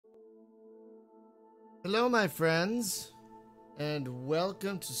Hello, my friends, and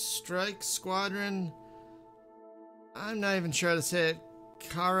welcome to Strike Squadron. I'm not even sure how to say it.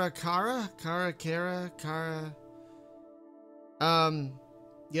 Caracará? Caracará?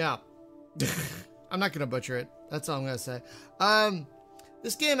 Yeah. I'm not gonna butcher it. That's all I'm gonna say.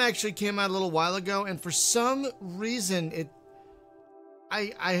 This game actually came out a little while ago, and for some reason, it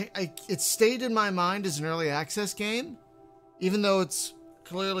stayed in my mind as an early access game, even though it's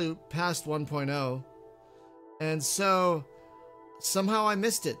clearly past 1.0. And so somehow I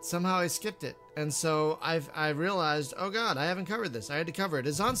missed it. Somehow I skipped it. And so I realized, oh God, I haven't covered this. I had to cover it.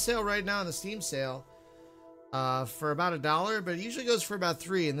 It's on sale right now on the Steam sale for about $1, but it usually goes for about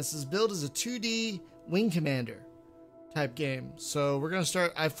 $3. And this is billed as a 2D Wing Commander type game. So we're going to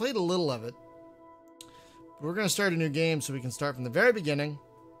start. I've played a little of it. We're going to start a new game so we can start from the very beginning.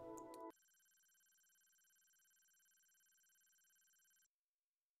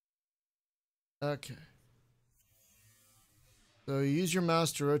 Okay. So you use your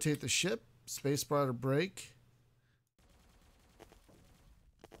mouse to rotate the ship, spacebar to brake.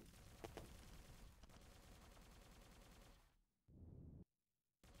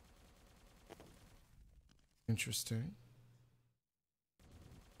 Interesting.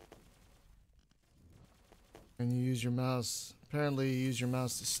 And you use your mouse, apparently you use your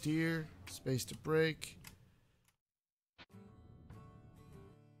mouse to steer, space to brake.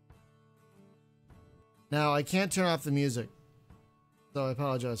 Now, I can't turn off the music, so I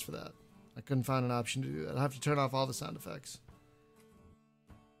apologize for that. I couldn't find an option to do that. I have to turn off all the sound effects.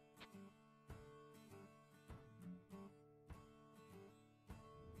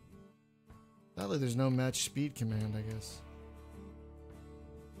 Sadly, there's no match speed command, I guess.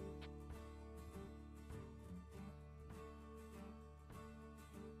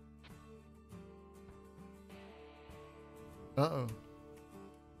 Uh-oh.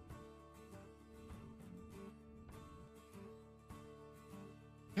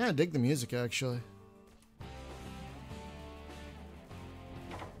 Yeah, I dig the music, actually.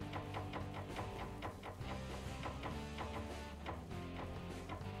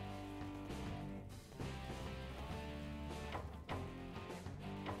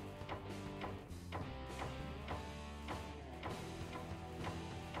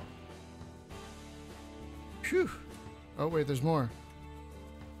 Phew. Oh, wait, there's more.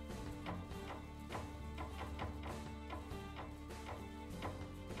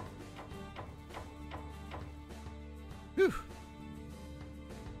 Whew.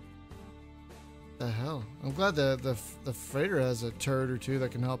 The hell? I'm glad the freighter has a turret or two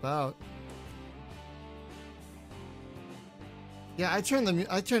that can help out. Yeah, I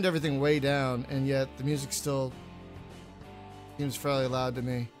turned everything way down, and yet the music still seems fairly loud to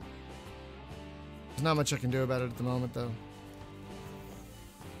me. There's not much I can do about it at the moment, though.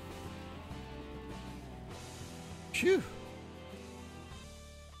 Phew.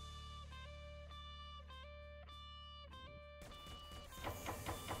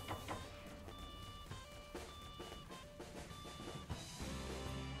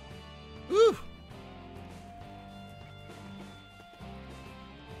 Woo!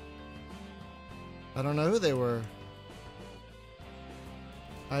 I don't know who they were.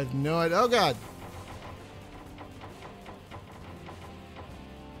 I have no idea. Oh, God.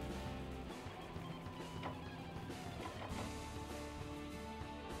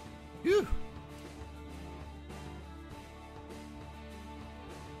 Phew.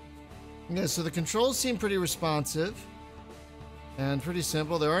 Yeah, so the controls seem pretty responsive and pretty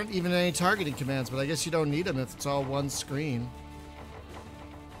simple. There aren't even any targeting commands, but I guess you don't need them if it's all one screen.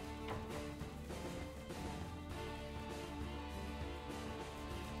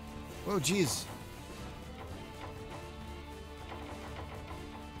 Oh, geez.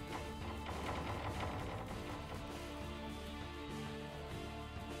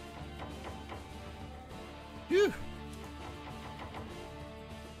 Phew.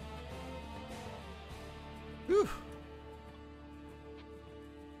 Whew.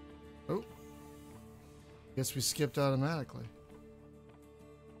 Oh. Guess we skipped automatically.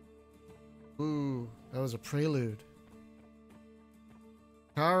 Ooh, that was a prelude.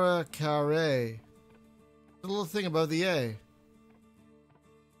 Caracará. The little thing above the A.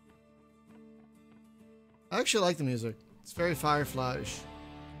 I actually like the music. It's very Firefly-ish.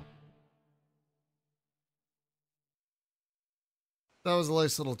 That was a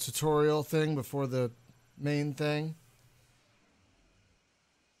nice little tutorial thing before the main thing.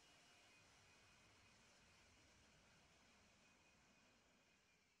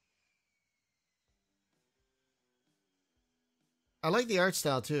 I like the art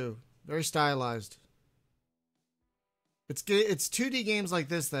style too. Very stylized. It's 2D games like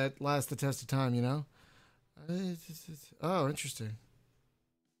this that last the test of time, you know? Oh, interesting.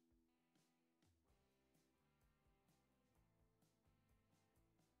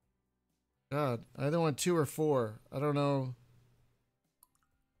 God, I either want 2 or 4. I don't know.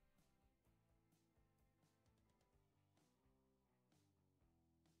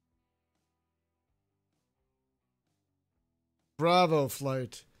 Bravo,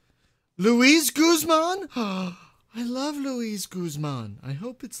 flight. Luis Guzman? I love Luis Guzman. I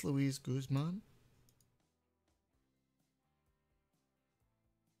hope it's Luis Guzman.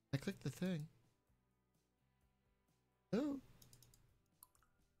 I clicked the thing. Oh.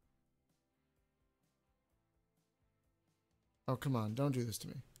 Oh, come on. Don't do this to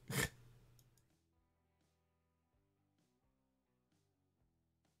me.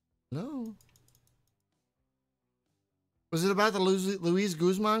 No. Was it about the Luis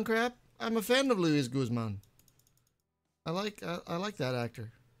Guzman crap? I'm a fan of Luis Guzman. I like that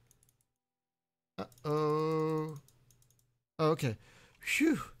actor. Uh-oh. Oh, okay.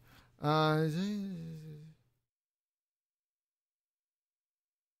 Phew.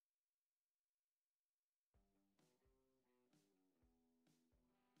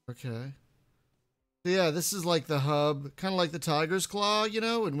 Okay. Yeah, this is like the hub, kind of like the Tiger's Claw, you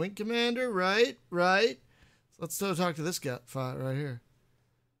know, in Wing Commander, right? Right. Let's still talk to this guy right here.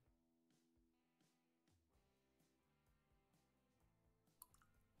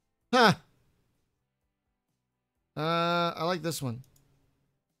 Huh. I like this one.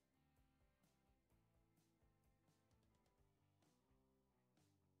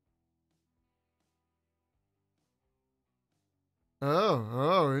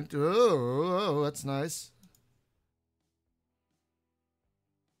 Oh, that's nice.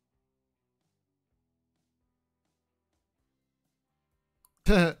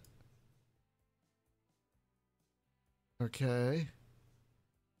 Okay.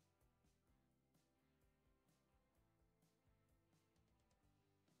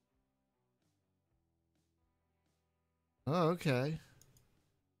 Oh, okay.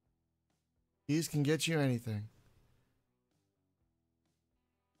 These can get you anything.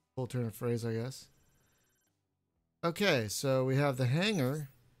 Full turn of phrase, I guess. Okay, so we have the hangar,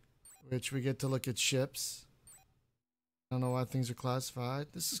 which we get to look at ships. I don't know why things are classified.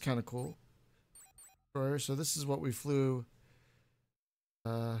 This is kind of cool. So this is what we flew.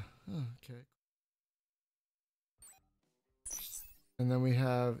 Okay. And then we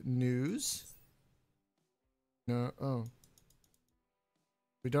have news. No, oh.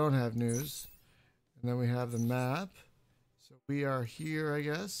 We don't have news. And then we have the map. So we are here, I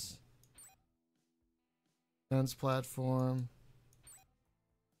guess. Defense platform.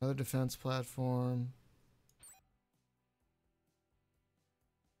 Another defense platform.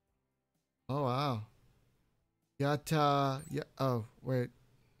 Oh, wow. Oh, wait.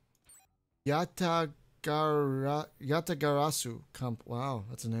 Yatagarasu. Wow,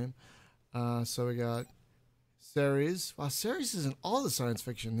 that's a name. So we got Ceres. Wow, Ceres is in all the science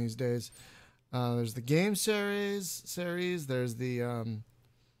fiction these days. There's the game series. There's the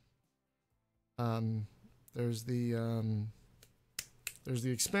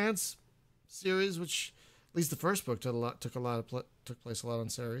Expanse series, which at least the first book took place a lot on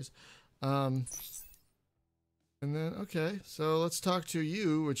Ceres. And then, okay, so let's talk to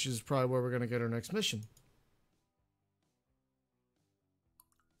you, which is probably where we're going to get our next mission.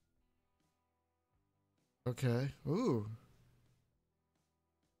 Okay. Ooh.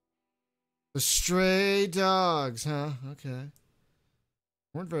 The stray dogs, huh? Okay.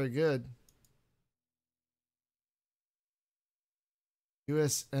 Weren't very good.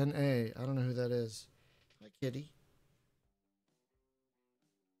 USNA. I don't know who that is. Hi, kitty.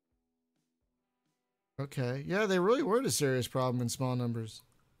 Okay. Yeah, they really were a serious problem in small numbers.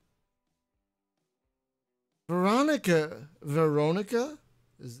 Veronica?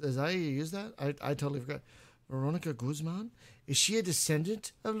 Is how you use that? I totally forgot. Veronica Guzman? Is she a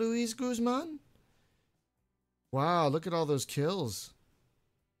descendant of Luis Guzman? Wow, look at all those kills.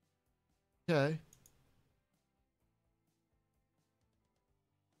 Okay.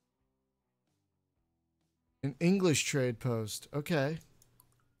 An English trade post. Okay.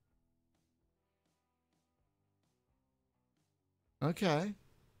 Okay.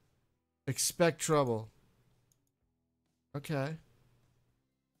 Expect trouble. Okay.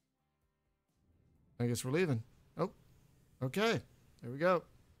 I guess we're leaving. Oh, okay. There we go.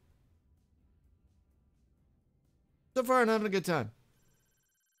 So far, I'm having a good time.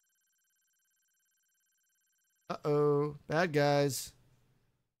 Uh-oh. Bad guys.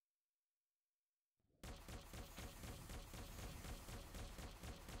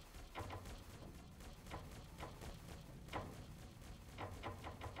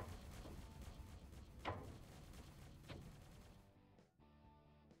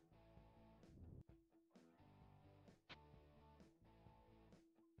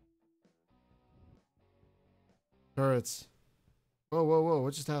 Turrets. Whoa, whoa, whoa.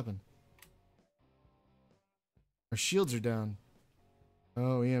 What just happened? Our shields are down.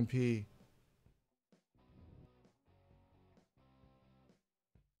 Oh, EMP.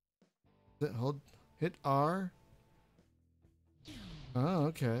 Hold. Hit R. Oh,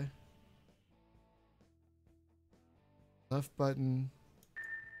 okay. Left button.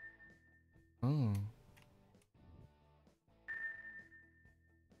 Oh.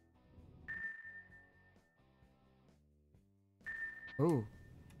 Oh.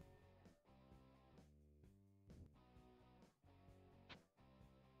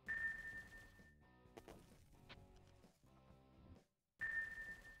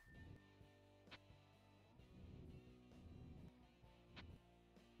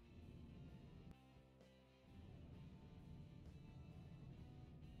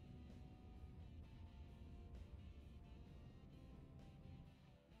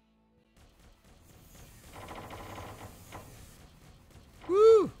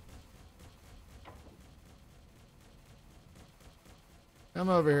 Woo! Come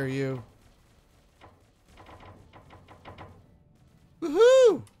over here, you.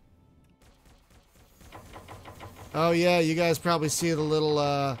 Woohoo! Oh yeah, you guys probably see the little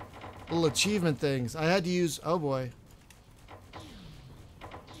achievement things. I had to use. Oh boy.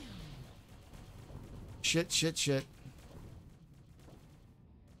 Shit, shit, shit.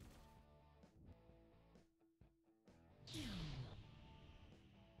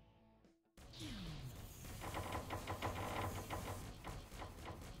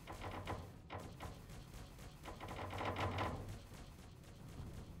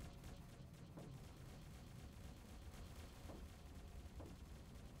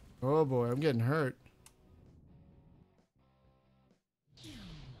 Oh boy, I'm getting hurt.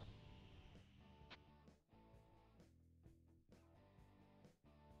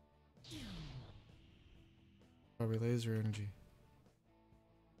 Probably laser energy.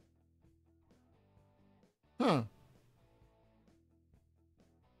 Huh.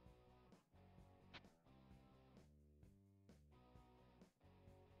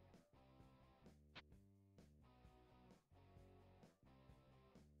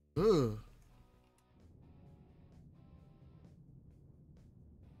 Ooh.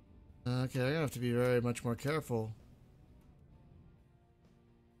 Okay, I'm gonna have to be very much more careful.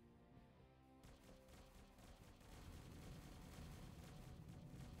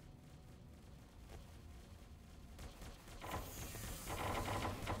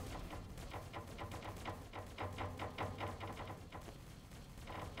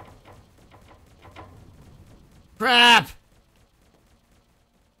 Crap!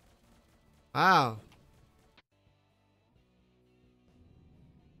 Wow.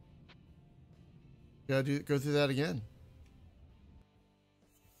 Gotta go through that again.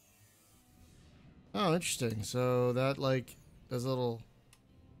 Oh, interesting. So that like does a little.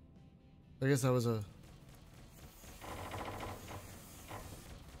 I guess that was a.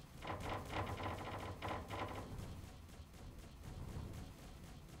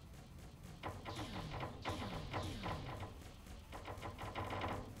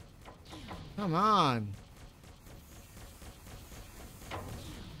 Come on.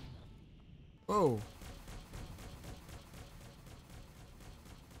 Whoa.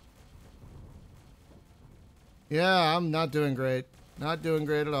 Yeah, I'm not doing great. Not doing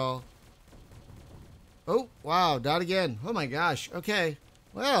great at all. Oh, wow. Died again. Oh my gosh. Okay.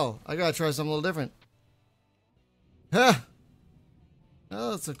 Well, I gotta try something a little different. Huh.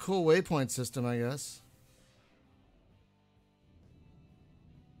 Well, it's a cool waypoint system, I guess.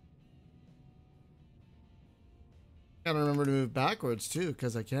 Gotta remember to move backwards too,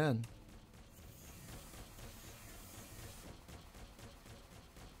 because I can.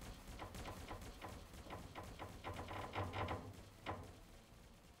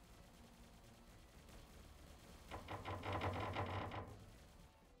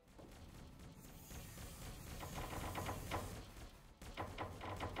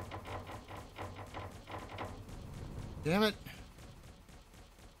 Damn it.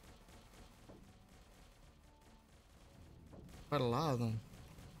 Quite a lot of them.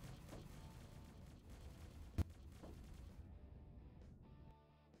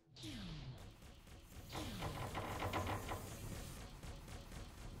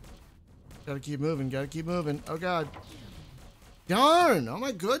 Gotta keep moving, gotta keep moving. Oh god. Darn! Oh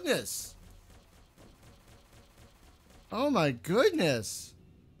my goodness! Oh my goodness!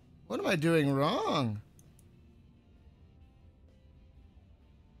 What am I doing wrong?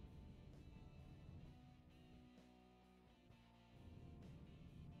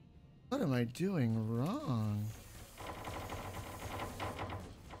 What am I doing wrong?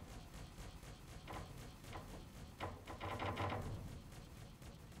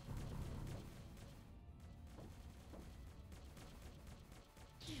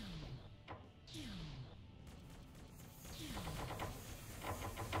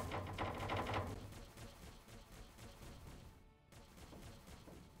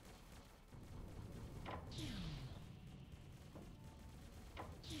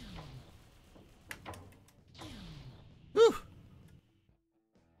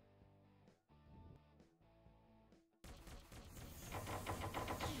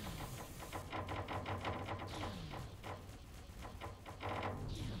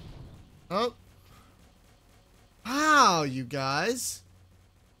 Oh. Wow, you guys.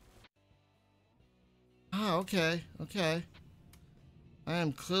 Oh, okay. Okay. I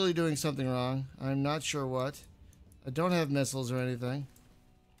am clearly doing something wrong. I'm not sure what. I don't have missiles or anything.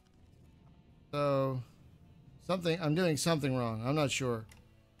 So, I'm doing something wrong. I'm not sure.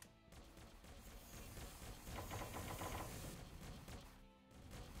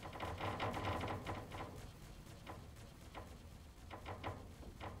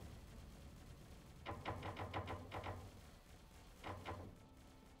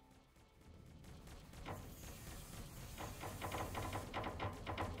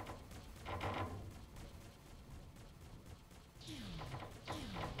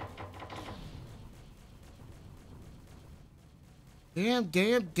 Damn,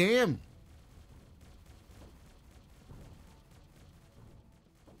 damn, damn.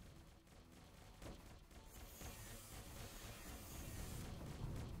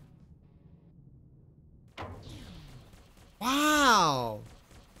 Wow.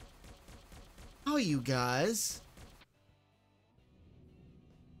 Oh, you guys.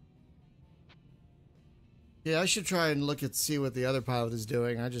 Yeah, I should try and see what the other pilot is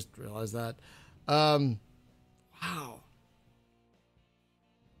doing. I just realized that. Wow.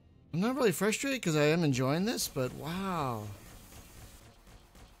 I'm not really frustrated because I am enjoying this, but wow.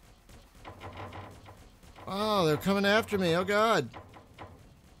 Oh, they're coming after me. Oh, God.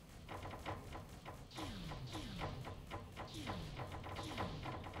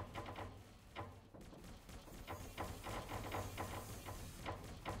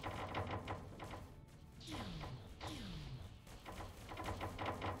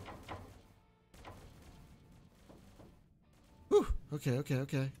 Whew. Okay, okay,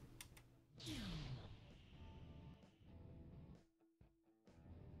 okay.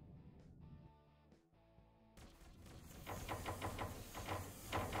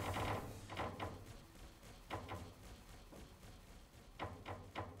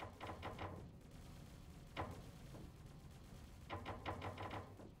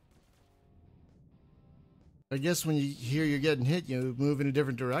 I guess when you hear you're getting hit, you move in a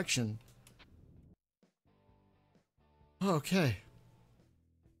different direction. Okay.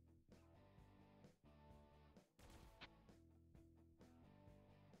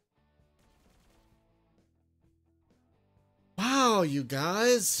 Wow, you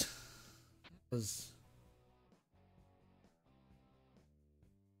guys.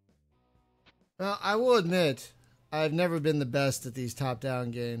 Well, I will admit, I've never been the best at these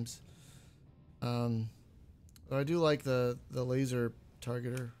top-down games. But I do like the laser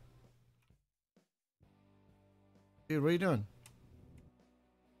targeter. Dude, what are you doing?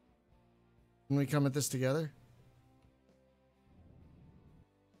 Can we come at this together?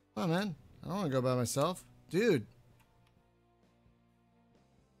 Oh, man. I don't want to go by myself. Dude.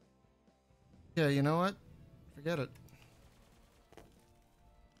 Yeah, you know what? Forget it.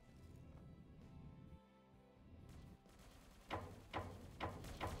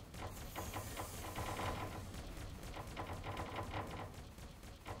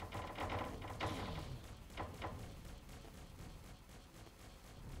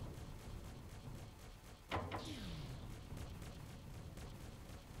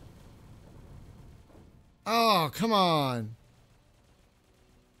 Oh, come on.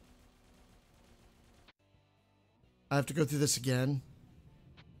 I have to go through this again.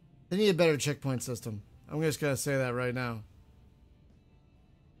 They need a better checkpoint system. I'm just going to say that right now.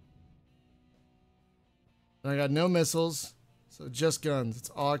 And I got no missiles, so just guns. It's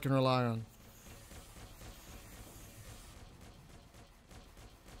all I can rely on.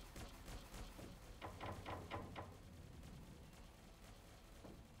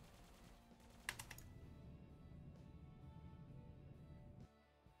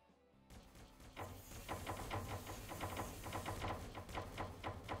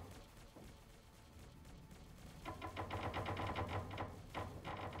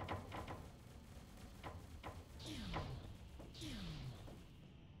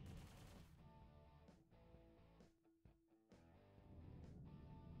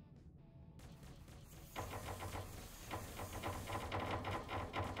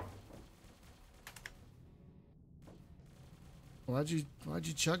 Why'd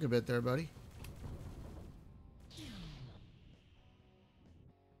you chug a bit there, buddy?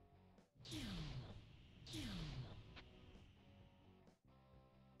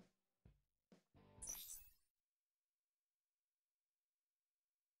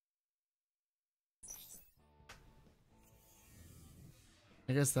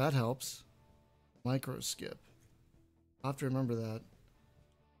 I guess that helps. Micro skip. I'll have to remember that.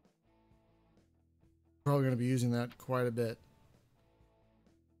 Probably going to be using that quite a bit.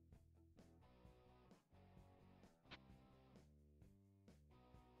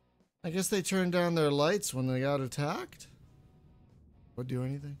 I guess they turned down their lights when they got attacked. Would do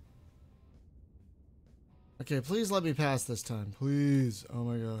anything. Okay, please let me pass this time. Please. Oh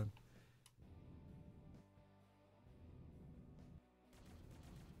my god.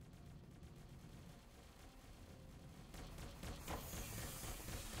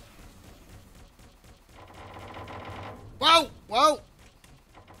 Whoa! Whoa!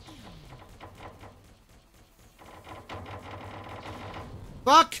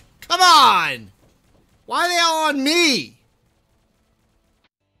 Fuck! Come on! Why are they all on me?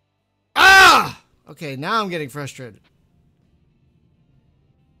 Ah! Okay, now I'm getting frustrated.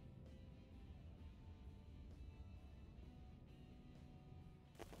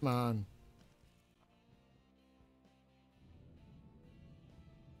 Come on.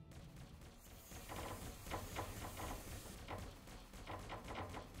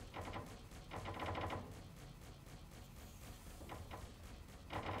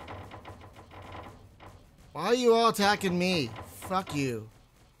 Why are you all attacking me? Fuck you.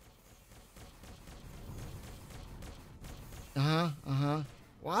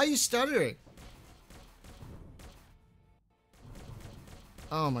 Why are you stuttering?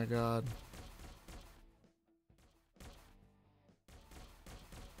 Oh my god.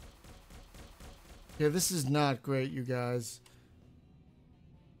 Okay, this is not great, you guys.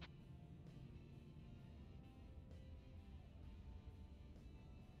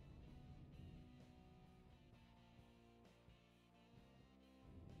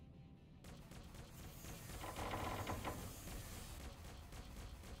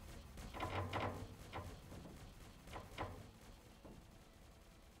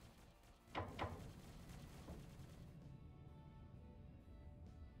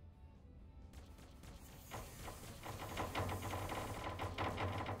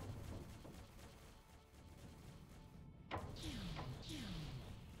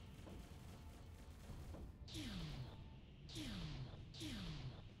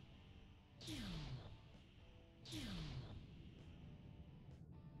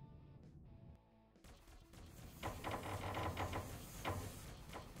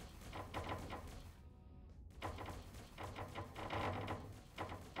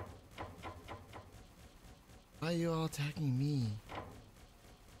 Why are you all attacking me?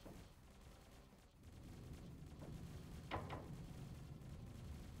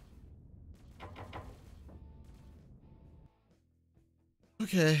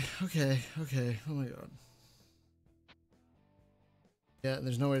 Okay. Oh my god. Yeah,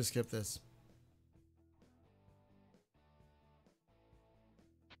 there's no way to skip this.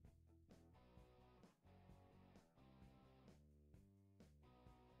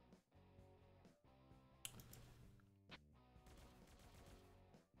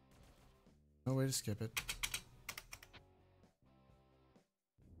 No way to skip it.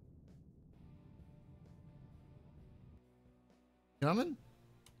 Coming?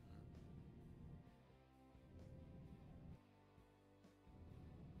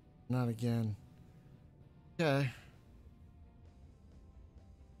 Not again. Okay.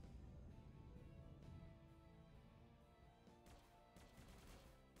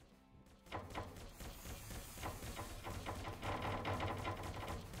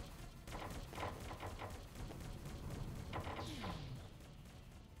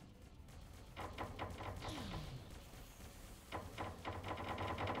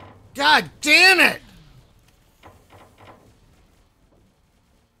 God damn it!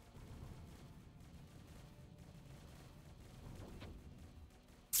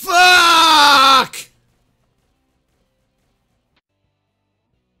 Fuck!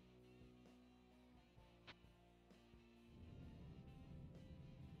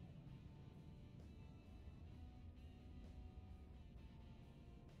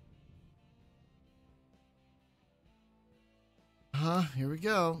 Here we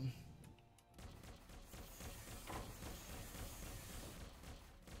go.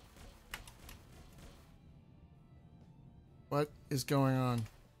 What is going on?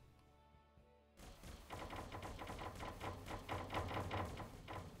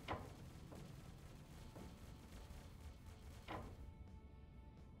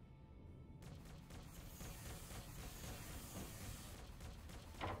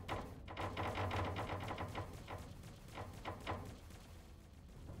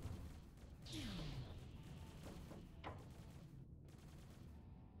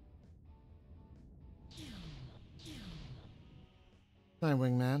 Hi,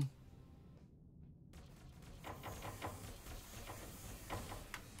 wingman.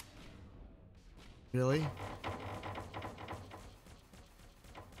 Really?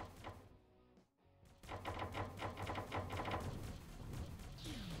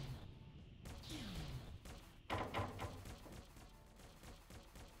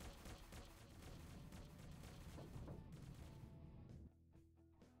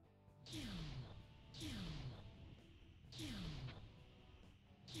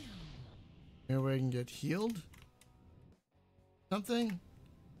 and get healed? Something?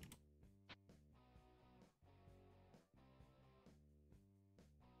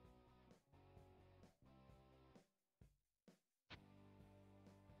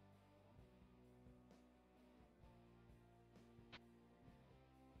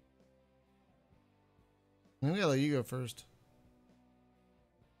 Maybe I'll let you go first.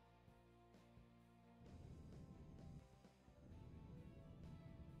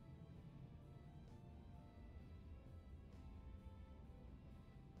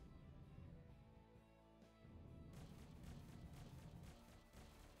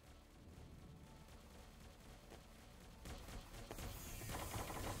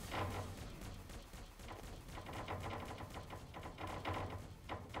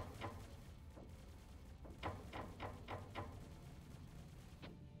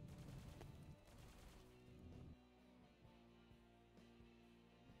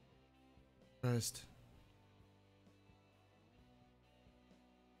 Christ.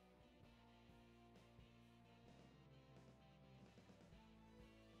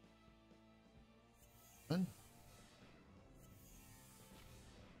 Fun.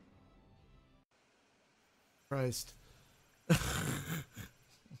 Christ. Oh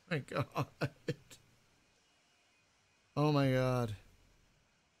my God. Oh my God.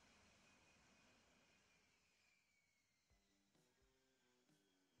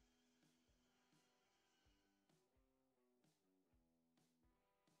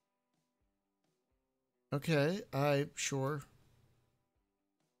 Okay, sure.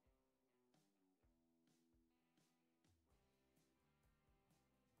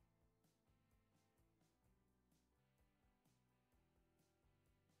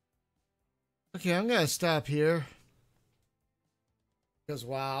 Okay, I'm gonna stop here. Because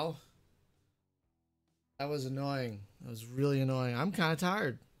wow. That was annoying. That was really annoying. I'm kind of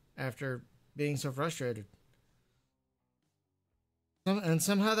tired after being so frustrated. And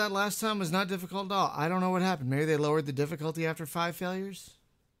somehow that last time was not difficult at all. I don't know what happened. Maybe they lowered the difficulty after 5 failures?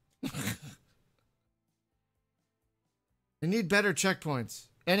 They need better checkpoints.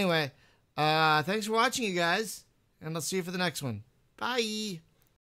 Anyway, thanks for watching, you guys. And I'll see you for the next one. Bye!